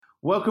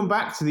Welcome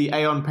back to the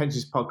Aon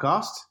Pensions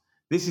podcast.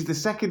 This is the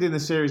second in the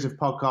series of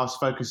podcasts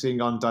focusing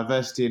on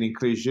diversity and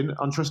inclusion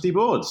on trustee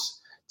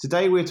boards.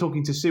 Today we're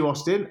talking to Sue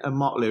Austin and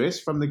Mark Lewis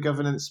from the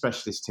Governance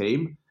Specialist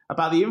team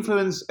about the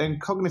influence and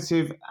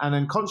cognitive and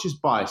unconscious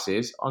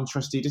biases on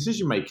trustee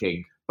decision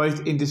making,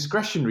 both in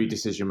discretionary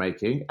decision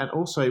making and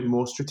also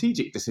more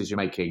strategic decision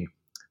making.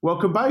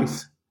 Welcome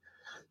both.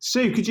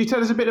 Sue, could you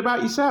tell us a bit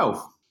about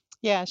yourself?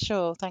 Yeah,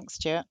 sure. Thanks,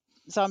 Stuart.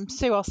 So I'm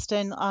Sue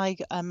Austin. I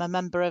am a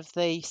member of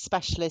the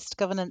specialist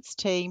governance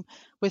team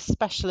with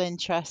special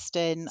interest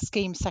in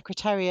scheme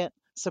secretariat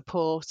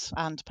support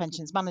and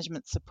pensions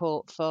management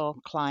support for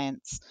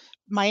clients.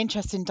 My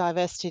interest in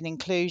diversity and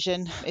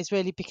inclusion is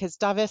really because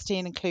diversity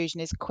and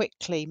inclusion is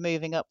quickly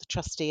moving up the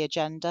trustee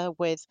agenda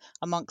with,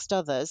 amongst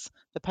others,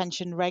 the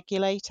pension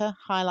regulator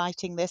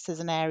highlighting this as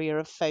an area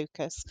of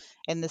focus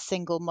in the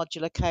single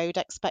modular code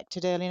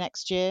expected early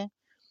next year.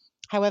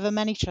 However,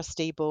 many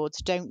trustee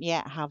boards don't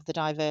yet have the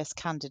diverse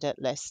candidate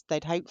list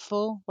they'd hoped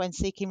for when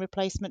seeking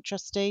replacement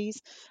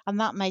trustees, and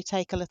that may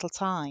take a little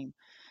time.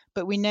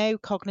 But we know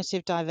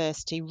cognitive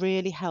diversity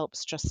really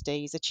helps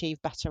trustees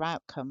achieve better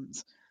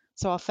outcomes.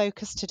 So our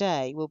focus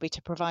today will be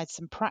to provide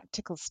some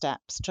practical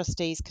steps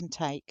trustees can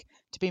take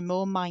to be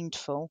more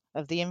mindful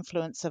of the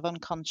influence of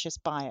unconscious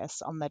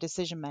bias on their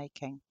decision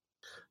making.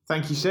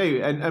 Thank you,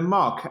 Sue. And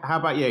Mark, how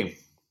about you?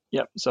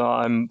 Yep, so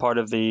I'm part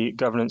of the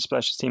governance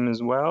specialist team as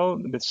well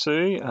with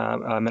Sue.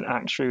 I'm an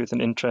actuary with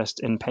an interest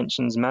in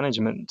pensions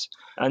management.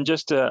 And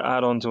just to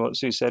add on to what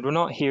Sue said, we're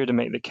not here to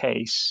make the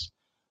case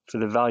for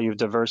the value of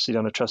diversity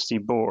on a trustee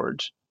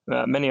board.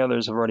 Many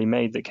others have already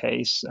made the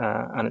case,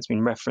 and it's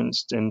been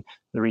referenced in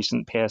the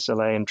recent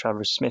PSLA and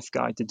Travers Smith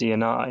guide to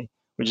D&I,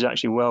 which is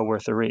actually well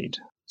worth a read.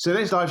 So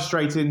let's dive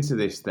straight into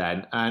this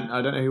then. And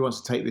I don't know who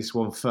wants to take this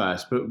one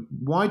first, but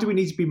why do we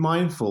need to be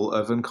mindful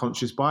of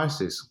unconscious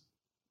biases?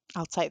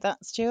 I'll take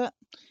that, Stuart.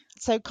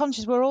 So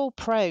we're all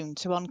prone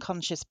to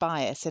unconscious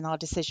bias in our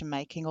decision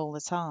making all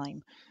the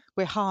time.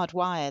 We're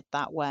hardwired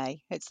that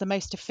way. It's the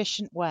most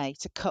efficient way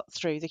to cut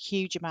through the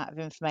huge amount of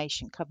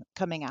information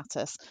coming at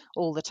us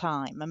all the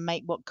time and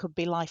make what could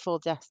be life or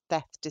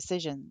death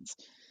decisions.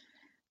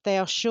 They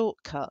are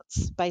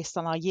shortcuts based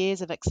on our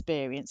years of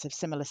experience of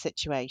similar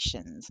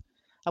situations,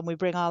 and we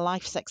bring our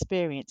life's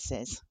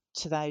experiences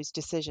to those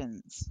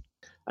decisions.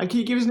 And can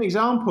you give us an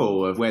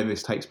example of where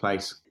this takes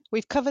place?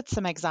 We've covered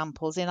some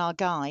examples in our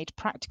guide,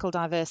 Practical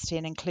Diversity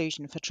and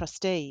Inclusion for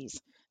Trustees.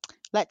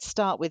 Let's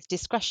start with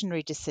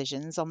discretionary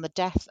decisions on the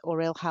death or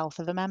ill health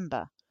of a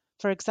member.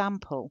 For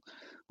example,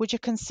 would your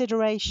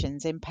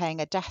considerations in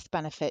paying a death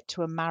benefit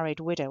to a married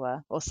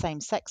widower or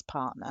same-sex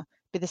partner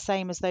be the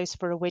same as those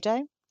for a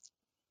widow?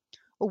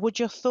 Or would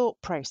your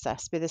thought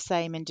process be the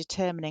same in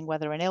determining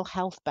whether an ill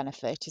health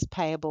benefit is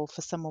payable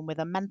for someone with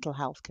a mental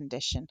health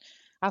condition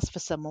as for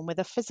someone with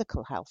a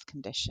physical health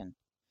condition?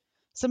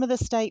 Some of the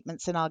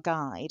statements in our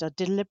guide are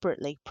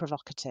deliberately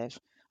provocative,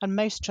 and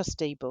most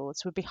trustee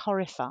boards would be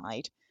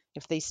horrified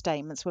if these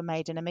statements were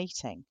made in a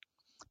meeting.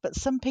 But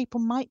some people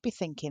might be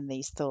thinking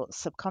these thoughts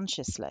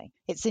subconsciously.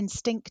 It's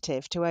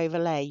instinctive to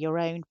overlay your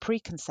own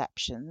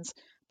preconceptions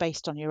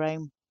based on your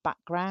own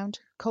background,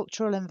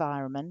 cultural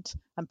environment,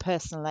 and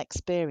personal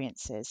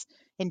experiences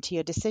into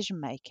your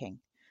decision making.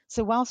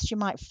 So whilst you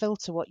might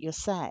filter what you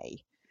say,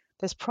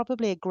 there's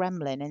probably a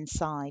gremlin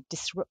inside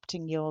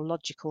disrupting your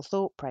logical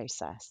thought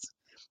process.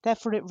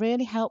 Therefore, it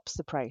really helps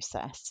the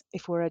process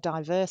if we're a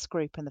diverse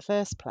group in the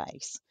first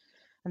place,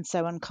 and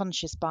so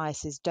unconscious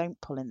biases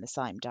don't pull in the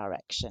same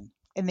direction.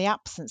 In the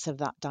absence of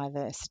that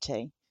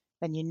diversity,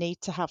 then you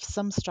need to have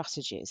some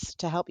strategies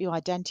to help you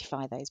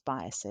identify those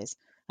biases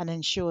and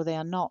ensure they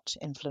are not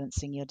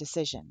influencing your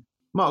decision.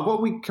 Mark,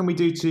 what can we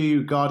do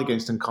to guard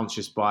against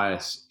unconscious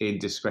bias in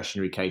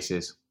discretionary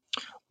cases?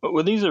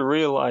 Well, these are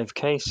real-life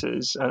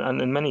cases,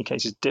 and in many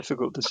cases,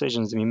 difficult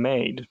decisions to be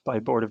made by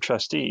a board of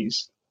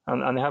trustees.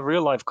 And they have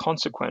real-life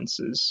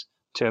consequences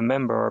to a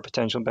member or a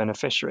potential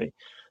beneficiary.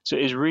 So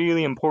it is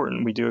really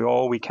important we do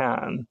all we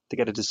can to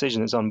get a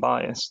decision that's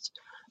unbiased.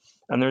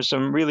 And there's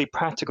some really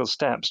practical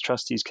steps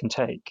trustees can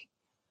take.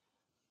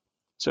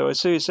 So as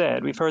Sue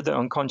said, we've heard that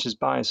unconscious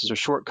biases are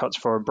shortcuts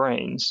for our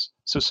brains.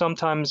 So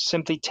sometimes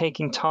simply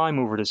taking time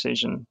over a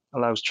decision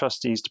allows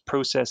trustees to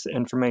process the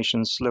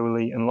information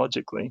slowly and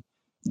logically.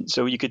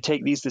 So you could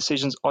take these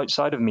decisions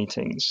outside of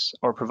meetings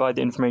or provide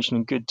the information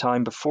in good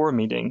time before a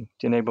meeting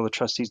to enable the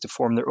trustees to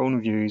form their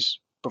own views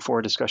before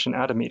a discussion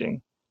at a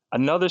meeting.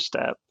 Another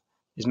step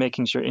is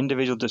making sure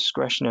individual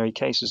discretionary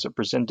cases are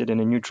presented in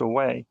a neutral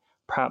way,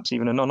 perhaps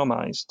even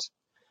anonymized.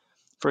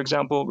 For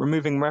example,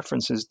 removing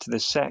references to the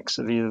sex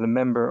of either the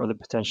member or the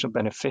potential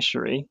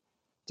beneficiary,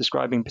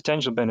 describing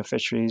potential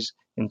beneficiaries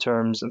in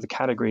terms of the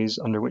categories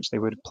under which they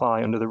would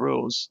apply under the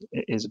rules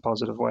is a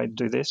positive way to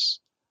do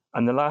this.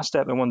 And the last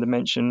step I wanted to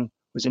mention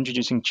was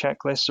introducing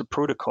checklists or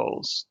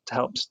protocols to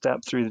help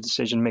step through the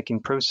decision-making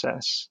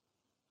process.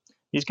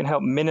 These can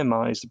help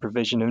minimize the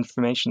provision of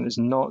information that is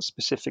not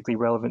specifically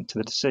relevant to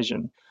the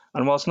decision.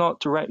 And whilst not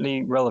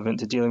directly relevant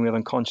to dealing with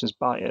unconscious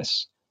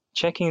bias,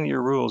 Checking that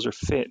your rules are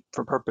fit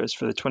for purpose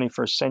for the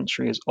 21st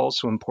century is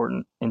also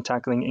important in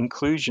tackling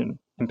inclusion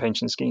in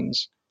pension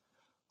schemes.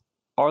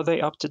 Are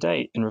they up to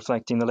date in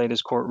reflecting the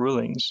latest court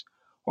rulings,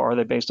 or are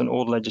they based on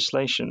old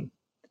legislation?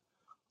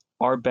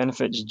 Are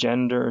benefits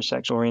gender or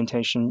sexual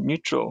orientation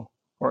neutral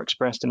or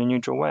expressed in a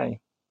neutral way?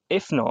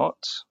 If not,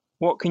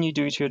 what can you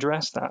do to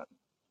address that?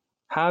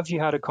 Have you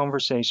had a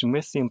conversation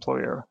with the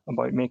employer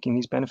about making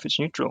these benefits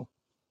neutral?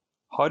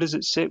 How does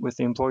it sit with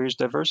the employer's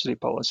diversity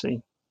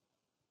policy?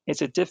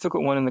 It's a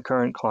difficult one in the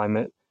current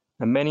climate,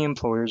 and many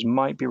employers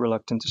might be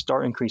reluctant to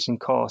start increasing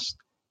costs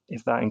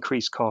if that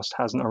increased cost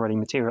hasn't already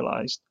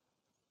materialized.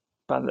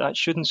 But that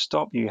shouldn't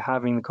stop you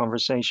having the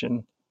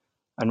conversation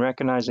and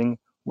recognizing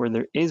where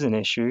there is an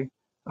issue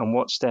and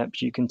what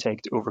steps you can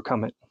take to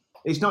overcome it.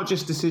 It's not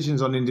just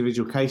decisions on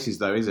individual cases,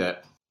 though, is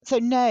it? So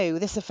no,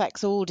 this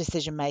affects all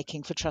decision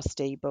making for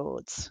trustee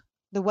boards.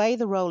 The way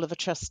the role of a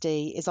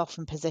trustee is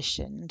often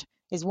positioned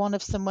is one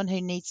of someone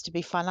who needs to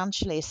be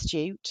financially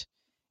astute,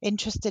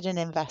 interested in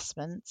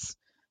investments,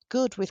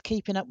 good with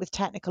keeping up with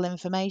technical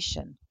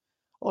information,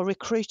 or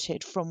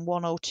recruited from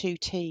one or two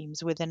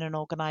teams within an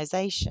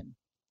organisation.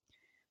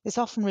 This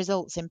often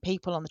results in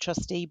people on the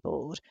trustee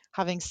board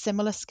having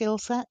similar skill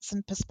sets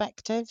and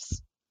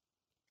perspectives.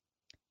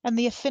 And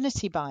the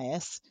affinity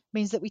bias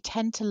means that we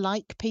tend to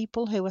like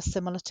people who are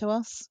similar to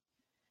us.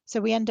 So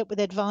we end up with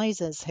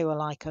advisors who are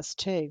like us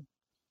too.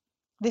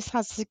 This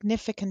has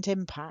significant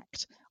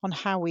impact on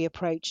how we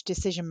approach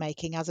decision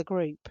making as a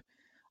group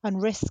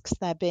and risks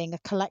there being a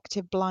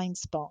collective blind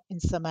spot in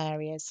some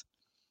areas.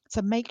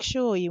 So make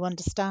sure you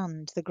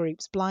understand the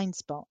group's blind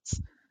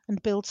spots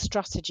and build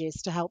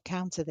strategies to help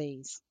counter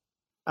these.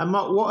 And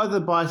Mark, what other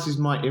biases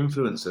might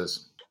influence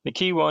us? The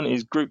key one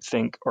is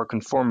groupthink or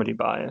conformity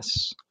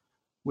bias.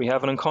 We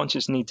have an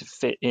unconscious need to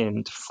fit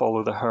in, to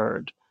follow the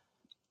herd.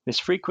 This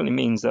frequently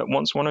means that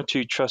once one or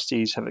two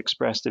trustees have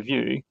expressed a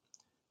view,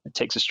 it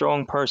takes a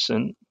strong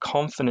person,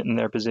 confident in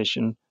their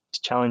position,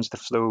 to challenge the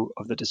flow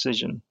of the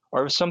decision.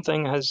 Or if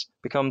something has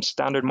become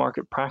standard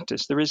market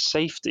practice, there is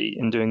safety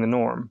in doing the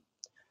norm.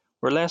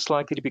 We're less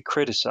likely to be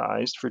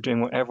criticized for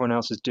doing what everyone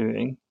else is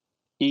doing,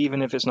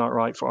 even if it's not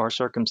right for our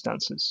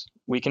circumstances.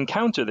 We can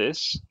counter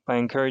this by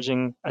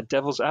encouraging a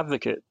devil's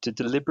advocate to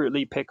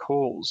deliberately pick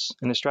holes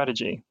in a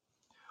strategy,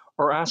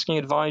 or asking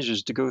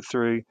advisors to go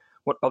through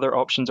what other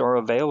options are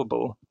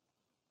available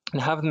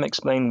and have them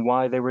explain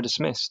why they were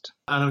dismissed.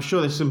 And I'm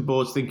sure there's some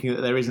boards thinking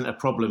that there isn't a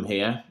problem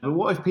here. But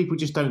what if people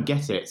just don't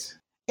get it?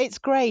 It's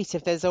great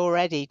if there's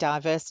already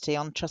diversity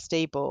on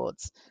trustee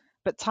boards,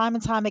 but time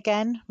and time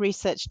again,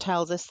 research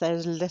tells us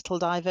there's little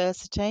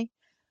diversity,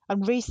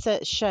 and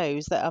research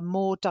shows that a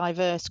more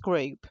diverse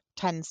group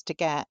tends to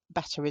get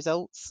better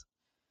results.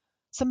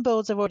 Some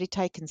boards have already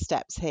taken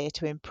steps here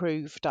to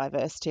improve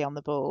diversity on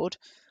the board,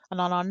 and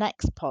on our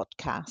next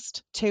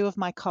podcast, two of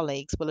my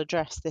colleagues will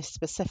address this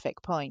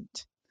specific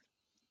point.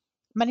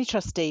 Many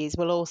trustees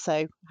will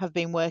also have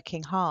been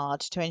working hard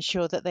to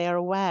ensure that they are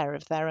aware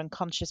of their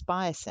unconscious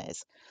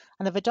biases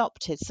and have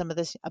adopted some of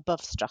the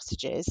above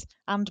strategies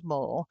and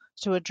more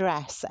to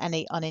address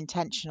any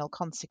unintentional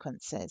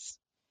consequences.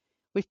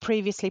 We've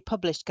previously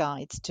published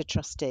guides to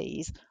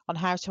trustees on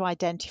how to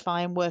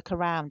identify and work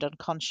around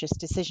unconscious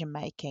decision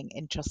making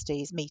in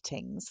trustees'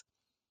 meetings.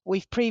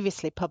 We've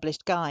previously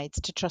published guides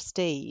to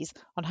trustees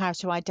on how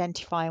to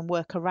identify and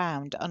work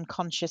around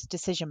unconscious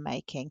decision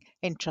making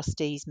in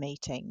trustees'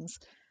 meetings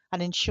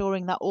and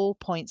ensuring that all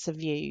points of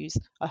views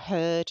are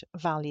heard,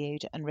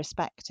 valued and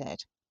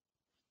respected.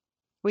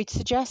 We'd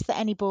suggest that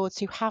any boards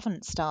who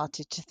haven't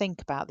started to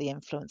think about the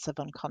influence of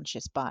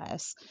unconscious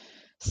bias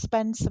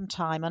spend some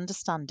time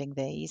understanding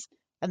these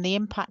and the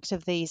impact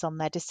of these on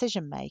their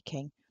decision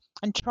making,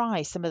 and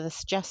try some of the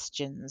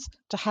suggestions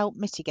to help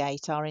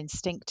mitigate our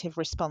instinctive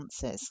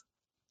responses.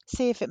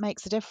 See if it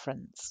makes a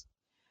difference.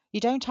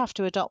 You don't have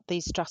to adopt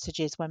these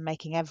strategies when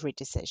making every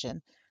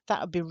decision.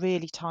 That would be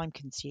really time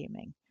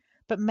consuming.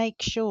 But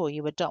make sure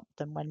you adopt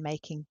them when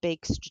making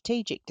big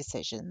strategic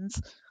decisions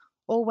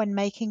or when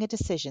making a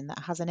decision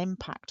that has an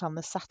impact on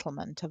the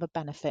settlement of a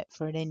benefit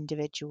for an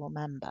individual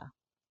member.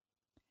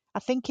 I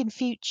think in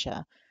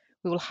future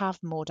we will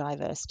have more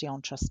diversity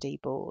on trustee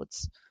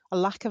boards. A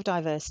lack of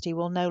diversity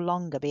will no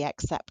longer be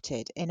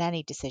accepted in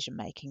any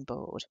decision-making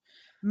board.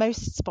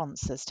 Most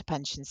sponsors to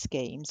pension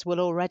schemes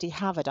will already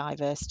have a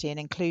diversity and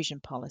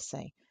inclusion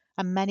policy,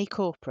 and many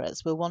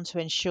corporates will want to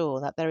ensure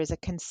that there is a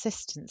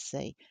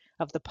consistency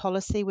of the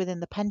policy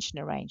within the pension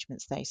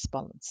arrangements they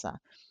sponsor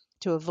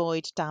to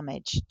avoid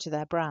damage to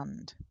their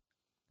brand.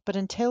 But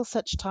until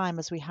such time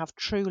as we have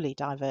truly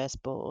diverse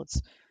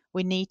boards,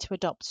 we need to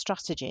adopt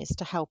strategies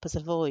to help us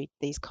avoid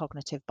these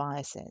cognitive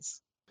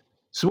biases.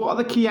 So what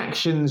are the key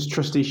actions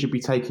trustees should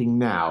be taking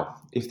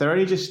now if they're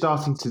only just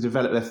starting to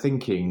develop their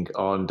thinking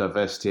on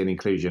diversity and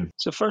inclusion?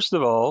 So first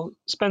of all,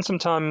 spend some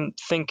time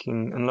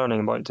thinking and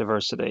learning about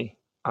diversity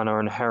and our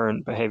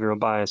inherent behavioural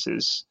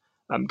biases,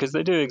 because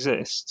they do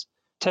exist.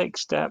 Take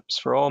steps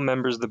for all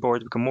members of the board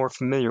to become more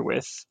familiar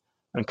with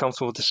and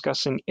comfortable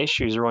discussing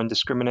issues around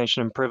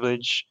discrimination and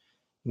privilege,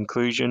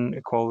 inclusion,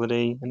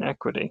 equality and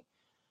equity.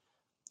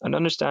 and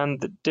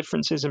understand that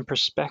differences in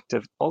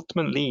perspective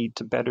ultimately lead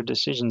to better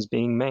decisions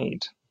being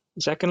made.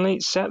 Secondly,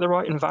 set the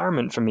right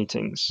environment for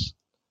meetings.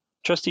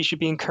 Trustees should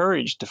be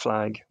encouraged to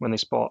flag when they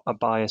spot a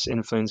bias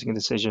influencing a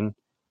decision.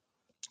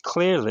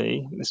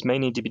 Clearly, this may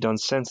need to be done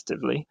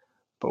sensitively,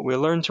 but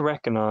we'll learn to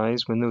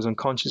recognize when those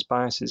unconscious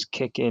biases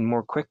kick in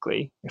more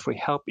quickly if we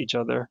help each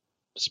other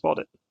to spot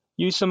it.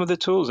 Use some of the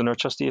tools in our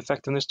Trustee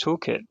Effectiveness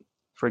Toolkit.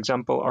 For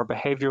example, our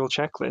behavioral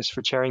checklist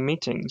for chairing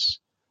meetings,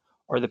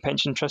 or the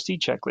pension trustee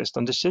checklist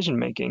on decision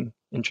making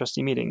in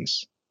trustee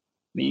meetings.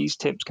 These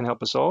tips can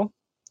help us all.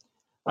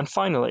 And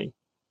finally,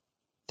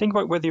 think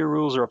about whether your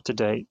rules are up to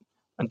date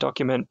and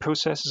document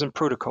processes and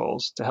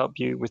protocols to help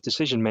you with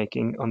decision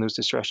making on those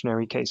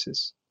discretionary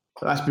cases.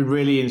 That's been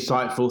really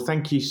insightful.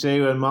 Thank you,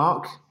 Sue and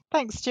Mark.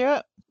 Thanks,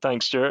 Stuart.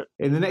 Thanks, Stuart.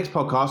 In the next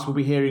podcast, we'll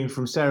be hearing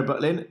from Sarah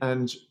Butlin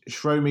and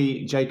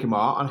Shromi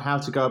Jaykumar on how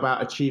to go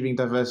about achieving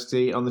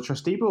diversity on the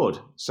trustee board.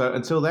 So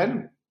until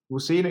then, we'll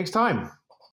see you next time.